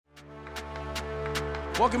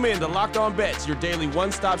Welcome in to Locked On Bets, your daily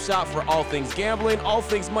one-stop shop for all things gambling, all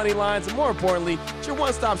things money lines, and more importantly, it's your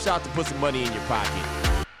one-stop shop to put some money in your pocket.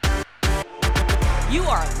 You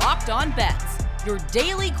are Locked On Bets, your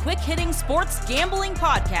daily quick-hitting sports gambling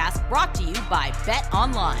podcast brought to you by Bet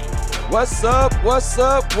Online. What's up? What's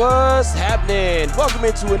happening? Welcome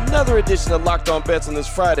into another edition of Locked On Bets on this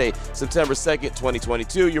Friday, September 2nd,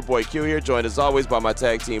 2022. Your boy Q here, joined as always by my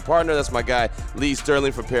tag team partner. That's my guy, Lee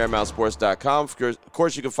Sterling from ParamountSports.com. Of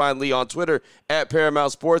course, you can find Lee on Twitter at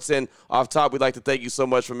Paramount Sports. And off top, we'd like to thank you so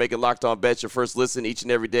much for making Locked On Bets your first listen each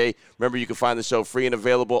and every day. Remember, you can find the show free and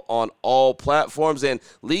available on all platforms. And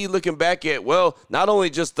Lee, looking back at, well, not only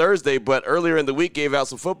just Thursday, but earlier in the week, gave out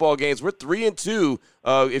some football games. We're 3-2.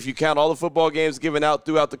 If you count all the football games given out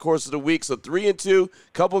throughout the course of the week. So 3-2,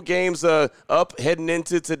 couple games up heading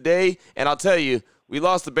into today. And I'll tell you, we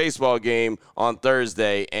lost the baseball game on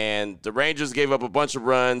Thursday, and the Rangers gave up a bunch of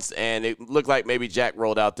runs, and it looked like maybe Jack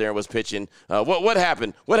rolled out there and was pitching. What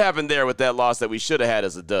happened? What happened there with that loss that we should have had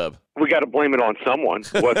as a dub? We got to blame it on someone.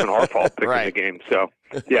 It wasn't our fault picking Right. the game. So,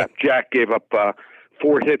 yeah, Jack gave up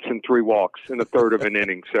 4 hits and 3 walks in the third of an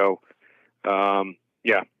inning. So,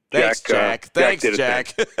 yeah. Thanks, Jack. Thanks, did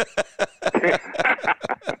Jack.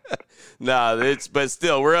 But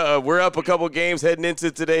still, we're up a couple games heading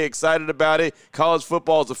into today. Excited about it. College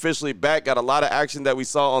football is officially back. Got a lot of action that we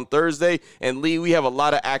saw on Thursday. And Lee, we have a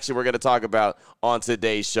lot of action we're going to talk about on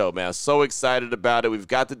today's show, man. So excited about it. We've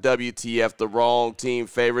got the WTF, the wrong team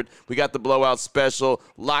favorite. We got the blowout special,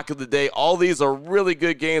 lock of the day. All these are really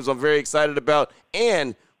good games I'm very excited about.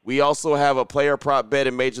 And we also have a player prop bet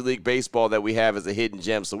in Major League Baseball that we have as a hidden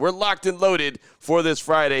gem. So we're locked and loaded for this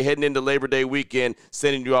Friday, heading into Labor Day weekend,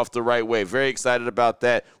 sending you off the right way. Very excited about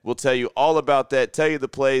that. We'll tell you all about that, tell you the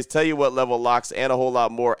plays, tell you what level locks, and a whole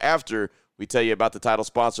lot more after we tell you about the title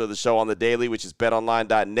sponsor of the show on the daily, which is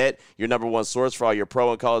betonline.net, your number one source for all your pro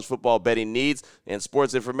and college football betting needs and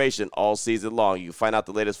sports information all season long. You can find out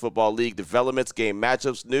the latest football league developments, game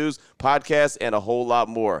matchups, news, podcasts, and a whole lot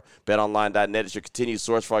more. Betonline.net is your continued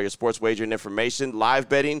source for all your sports wagering information, live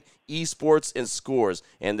betting, esports, and scores.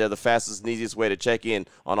 And they're the fastest and easiest way to check in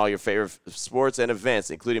on all your favorite sports and events,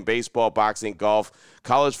 including baseball, boxing, golf,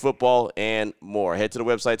 college football, and more. Head to the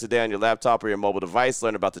website today on your laptop or your mobile device.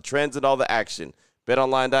 Learn about the trends and all the action.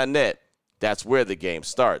 BetOnline.net, that's where the game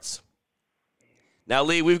starts. Now,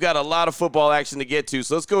 Lee, we've got a lot of football action to get to,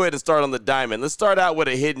 so let's go ahead and start on the diamond. Let's start out with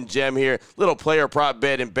a hidden gem here, little player prop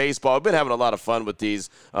bet in baseball. I've been having a lot of fun with these,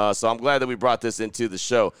 so I'm glad that we brought this into the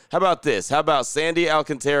show. How about this? How about Sandy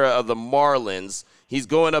Alcantara of the Marlins? He's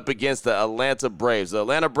going up against the Atlanta Braves. The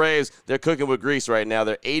Atlanta Braves, they're cooking with grease right now.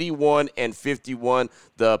 They're 81-51.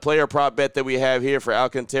 The player prop bet that we have here for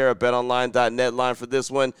Alcantara, betonline.net line for this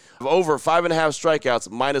one, over 5.5 strikeouts,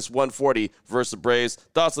 minus 140 versus the Braves.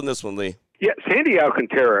 Thoughts on this one, Lee? Yeah, Sandy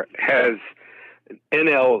Alcantara has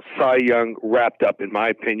NL Cy Young wrapped up, in my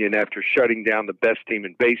opinion, after shutting down the best team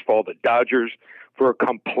in baseball, the Dodgers, for a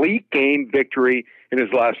complete game victory in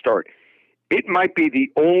his last start. It might be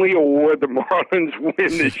the only award the Marlins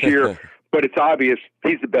win this year, but it's obvious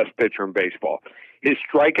he's the best pitcher in baseball. His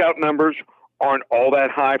strikeout numbers aren't all that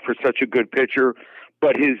high for such a good pitcher,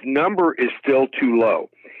 but his number is still too low.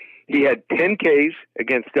 He had 10 Ks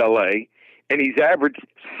against L.A., and he's averaged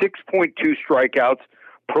 6.2 strikeouts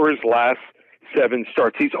per his last 7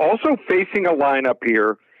 starts. He's also facing a lineup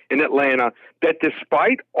here in Atlanta that,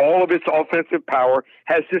 despite all of its offensive power,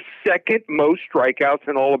 has the second most strikeouts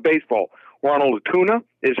in all of baseball. Ronald Acuna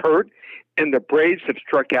is hurt, and the Braves have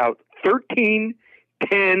struck out 13,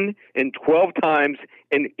 10, and 12 times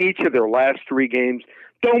in each of their last 3 games.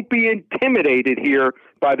 Don't be intimidated here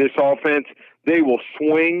by this offense. They will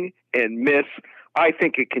swing and miss. I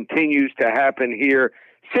think it continues to happen here.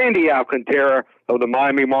 Sandy Alcantara of the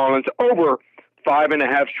Miami Marlins, over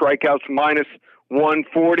 5.5 strikeouts, minus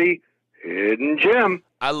 140. Hidden gem.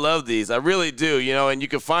 I love these. I really do, and you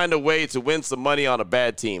can find a way to win some money on a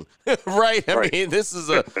bad team, right? I mean, this is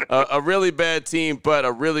a really bad team, but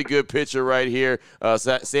a really good pitcher right here,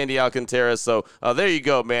 Sandy Alcantara. So there you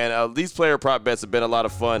go, man. These player prop bets have been a lot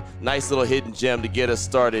of fun. Nice little hidden gem to get us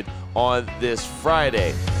started on this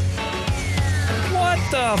Friday. What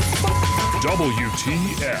the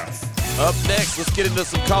WTF? Up next, let's get into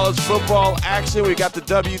some college football action. We got the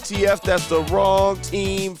WTF. That's the wrong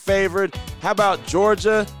team favorite. How about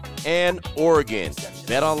Georgia and Oregon?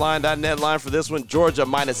 BetOnline.net line for this one. Georgia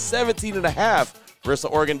minus 17.5 versus the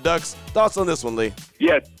Oregon Ducks. Thoughts on this one, Lee?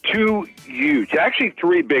 Yeah, 2 huge. Actually,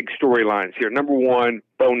 3 big storylines here. Number 1,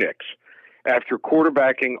 Bo Nix. After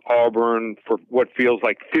quarterbacking Auburn for what feels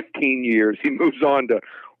like 15 years, he moves on to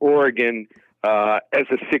Oregon as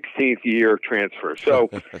a 16th-year transfer. So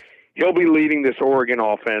He'll be leading this Oregon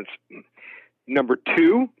offense. Number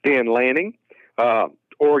 2, Dan Lanning,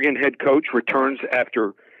 Oregon head coach, returns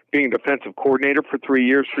after being defensive coordinator for 3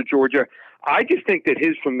 years for Georgia. I just think that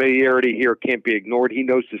his familiarity here can't be ignored. He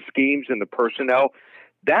knows the schemes and the personnel.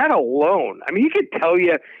 That alone, I mean, he could tell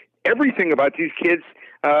you everything about these kids.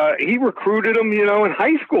 He recruited them, in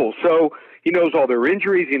high school. So he knows all their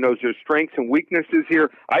injuries. He knows their strengths and weaknesses here.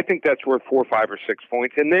 I think that's worth 4, 5, or 6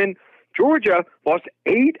 points. And then Georgia lost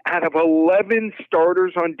 8 out of 11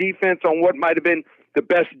 starters on defense on what might have been the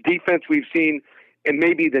best defense we've seen in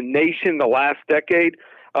maybe the nation the last decade.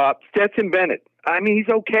 Stetson Bennett, I mean,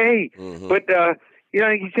 he's okay. But,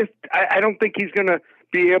 he's just – I don't think he's going to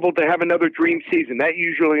be able to have another dream season. That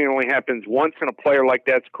usually only happens once in a player like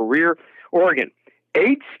that's career. Oregon,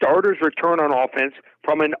 8 starters return on offense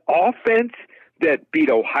from an offense that beat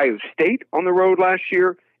Ohio State on the road last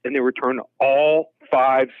year, and they return all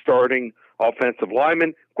 5 starting offensive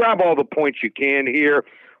linemen. Grab all the points you can here.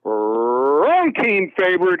 Wrong team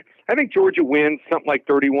favored. I think Georgia wins something like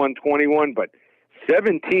 31-21, but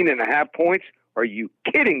 17.5 points. Are you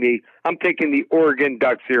kidding me? I'm taking the Oregon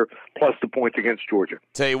Ducks here, plus the points against Georgia.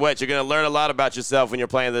 Tell you what, you're going to learn a lot about yourself when you're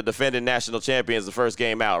playing the defending national champions the first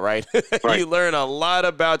game out, right? Right. You learn a lot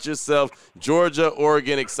about yourself. Georgia,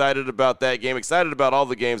 Oregon, excited about that game. Excited about all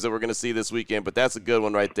the games that we're going to see this weekend, but that's a good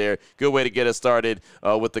one right there. Good way to get us started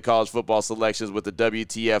with the college football selections with the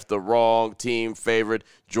WTF, the wrong team favorite,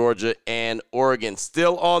 Georgia and Oregon.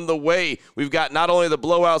 Still on the way. We've got not only the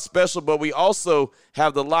blowout special, but we also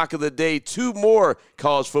have the lock of the day, 2 more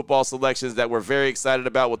college football selections that we're very excited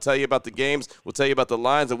about. We'll tell you about the games. We'll tell you about the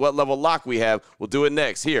lines and what level lock we have. We'll do it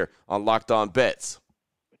next here on Locked On Bets.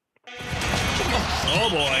 Oh,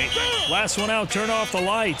 boy. Last one out, turn off the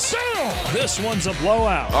lights. This one's a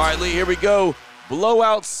blowout. All right, Lee, here we go.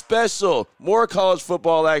 Blowout special. More college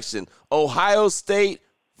football action. Ohio State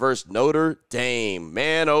versus Notre Dame.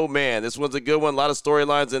 Man, oh, man. This one's a good one. A lot of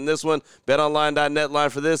storylines in this one. BetOnline.net line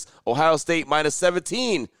for this. Ohio State minus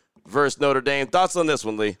 17 versus Notre Dame. Thoughts on this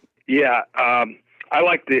one, Lee? Yeah, I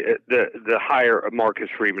like the hire of Marcus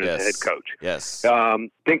Freeman as the head coach. Yes.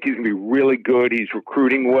 Think he's going to be really good. He's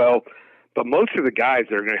recruiting well. But most of the guys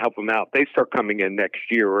that are going to help him out, they start coming in next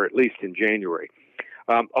year or at least in January.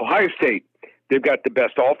 Ohio State, they've got the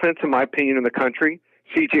best offense, in my opinion, in the country.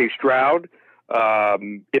 C.J. Stroud,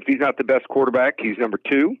 if he's not the best quarterback, he's number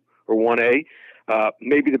 2 or 1A.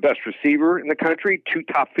 Maybe the best receiver in the country, 2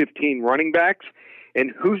 top 15 running backs.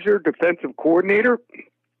 And who's their defensive coordinator?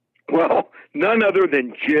 Well, none other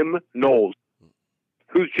than Jim Knowles.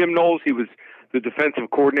 Who's Jim Knowles? He was the defensive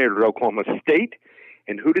coordinator at Oklahoma State.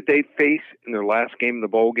 And who did they face in their last game in the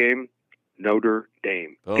bowl game? Notre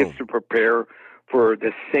Dame. Gets to prepare for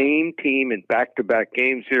the same team in back-to-back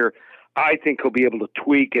games here. I think he'll be able to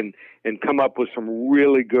tweak and come up with some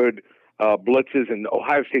really good blitzes. And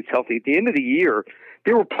Ohio State's healthy. At the end of the year,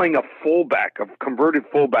 they were playing a converted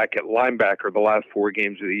fullback at linebacker the last 4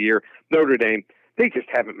 games of the year. Notre Dame, they just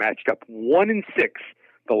haven't matched up. 1-6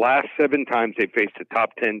 the last 7 times they faced a top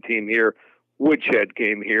 10 team here. Woodshed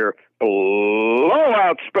game here.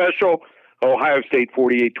 Blowout special. Ohio State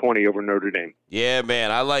 48-20 over Notre Dame. Yeah,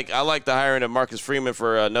 man, I like the hiring of Marcus Freeman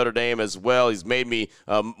for Notre Dame as well. He's made me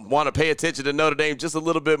want to pay attention to Notre Dame just a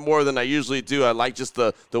little bit more than I usually do. I like just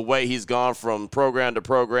the way he's gone from program to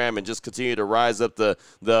program and just continue to rise up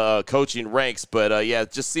the coaching ranks. But, yeah,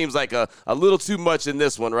 it just seems like a little too much in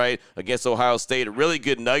this one, right, against Ohio State. A really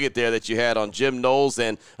good nugget there that you had on Jim Knowles.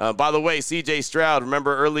 And, by the way, C.J. Stroud,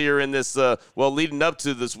 remember earlier in this, leading up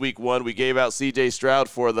to this week 1, we gave out C.J. Stroud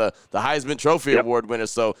for the Heisman Trophy Award winner.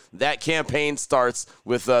 So that campaign starts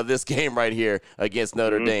with this game right here against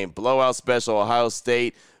Notre Dame. Blowout special, Ohio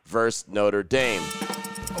State versus Notre Dame.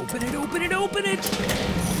 Open it.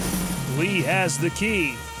 Lee has the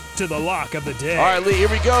key to the lock of the day. All right, Lee, here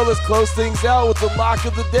we go. Let's close things out with the lock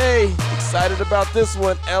of the day. Excited about this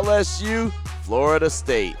one. LSU, Florida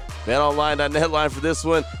State. BetOnline.net line for this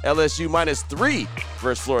one. LSU minus 3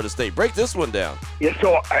 versus Florida State. Break this one down. Yeah,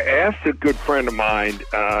 so I asked a good friend of mine,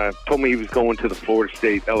 told me he was going to the Florida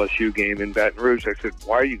State LSU game in Baton Rouge. I said,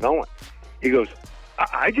 why are you going? He goes,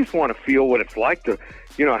 I just want to feel what it's like to,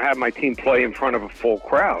 have my team play in front of a full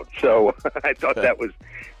crowd. So I thought that was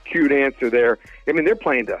a cute answer there. I mean, they're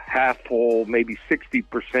playing to half full, maybe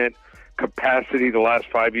 60% capacity the last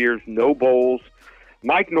 5 years, no bowls.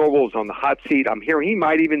 Mike Norvell's on the hot seat. I'm hearing he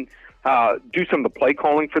might even do some of the play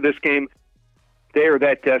calling for this game. They are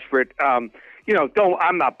that desperate. I'm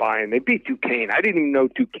not buying. They beat Duquesne. I didn't even know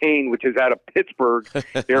Duquesne, which is out of Pittsburgh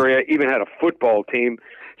area, even had a football team.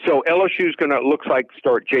 So LSU's going to, looks like,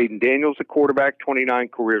 start Jaden Daniels at quarterback, 29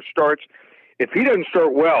 career starts. If he doesn't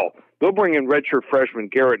start well, They'll bring in redshirt freshman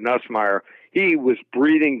Garrett Nussmeier. He was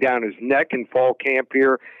breathing down his neck in fall camp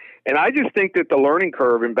here. And I just think that the learning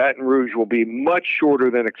curve in Baton Rouge will be much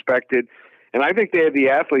shorter than expected. And I think they have the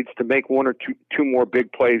athletes to make one or two more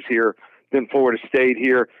big plays here than Florida State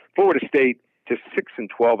here. Florida State just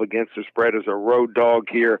 6-12 against the spread as a road dog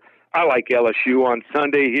here. I like LSU on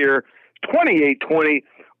Sunday here. 28-20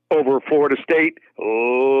 over Florida State.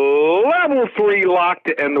 Level 3 lock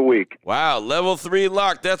to end the week. Wow, level 3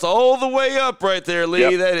 lock. That's all the way up right there, Lee.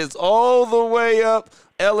 Yep. That is all the way up.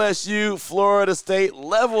 LSU, Florida State,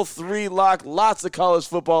 level 3 lock. Lots of college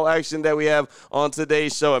football action that we have on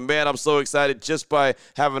today's show. And, man, I'm so excited just by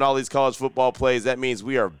having all these college football plays. That means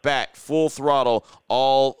we are back full throttle,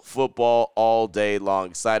 all football all day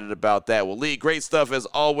long. Excited about that. Well, Lee, great stuff as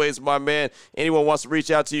always, my man. Anyone wants to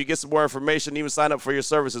reach out to you, get some more information, even sign up for your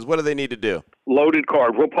services, what do they need to do? Loaded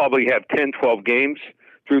card. We'll probably have 10, 12 games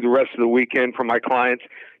through the rest of the weekend for my clients.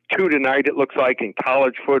 2 tonight, it looks like, in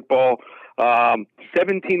college football.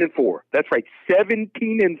 17-4. That's right,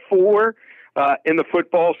 17-4 in the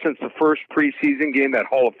football since the first preseason game, that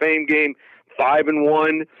Hall of Fame game.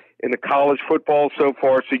 5-1 in the college football so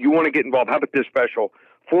far. So you want to get involved. How about this special?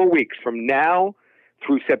 4 weeks from now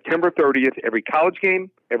through September 30th, every college game,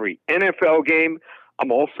 every NFL game.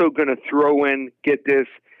 I'm also going to throw in, get this,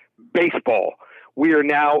 baseball. We are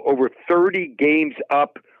now over 30 games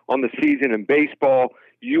up on the season in baseball.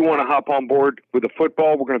 You want to hop on board with the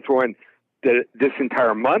football? We're going to throw in this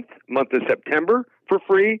entire month of September for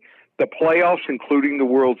free, the playoffs, including the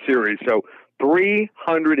World Series. So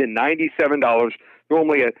 $397,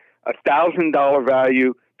 normally a $1,000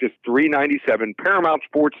 value, just $397.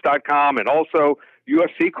 ParamountSports.com, and also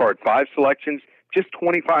UFC card, 5 selections, just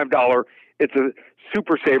 $25. It's a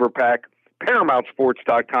super saver pack.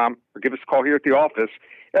 ParamountSports.com, or give us a call here at the office.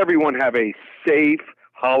 Everyone have a safe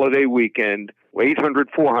holiday weekend.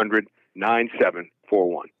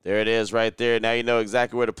 800-400-9741. There it is right there. Now you know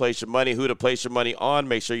exactly where to place your money, who to place your money on.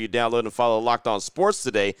 Make sure you download and follow Locked On Sports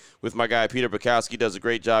today with my guy Peter Bukowski. Does a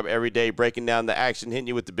great job every day breaking down the action, hitting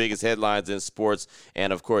you with the biggest headlines in sports,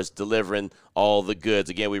 and, of course, delivering all the goods.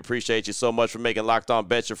 Again, we appreciate you so much for making Locked On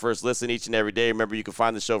Bets your first listen each and every day. Remember, you can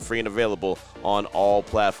find the show free and available on all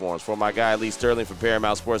platforms. For my guy Lee Sterling from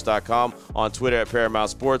ParamountSports.com, on Twitter at Paramount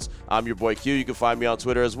Sports, I'm your boy Q. You can find me on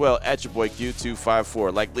Twitter as well at your boy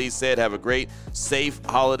Q254. Like Lee said, have a great, safe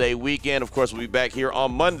holiday weekend. Of course, we'll be back here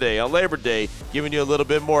on Monday, on Labor Day, giving you a little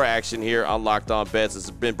bit more action here on Locked On Bets. This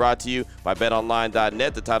has been brought to you by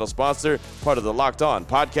BetOnline.net, the title sponsor, part of the Locked On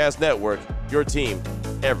Podcast Network, your team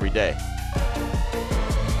every day.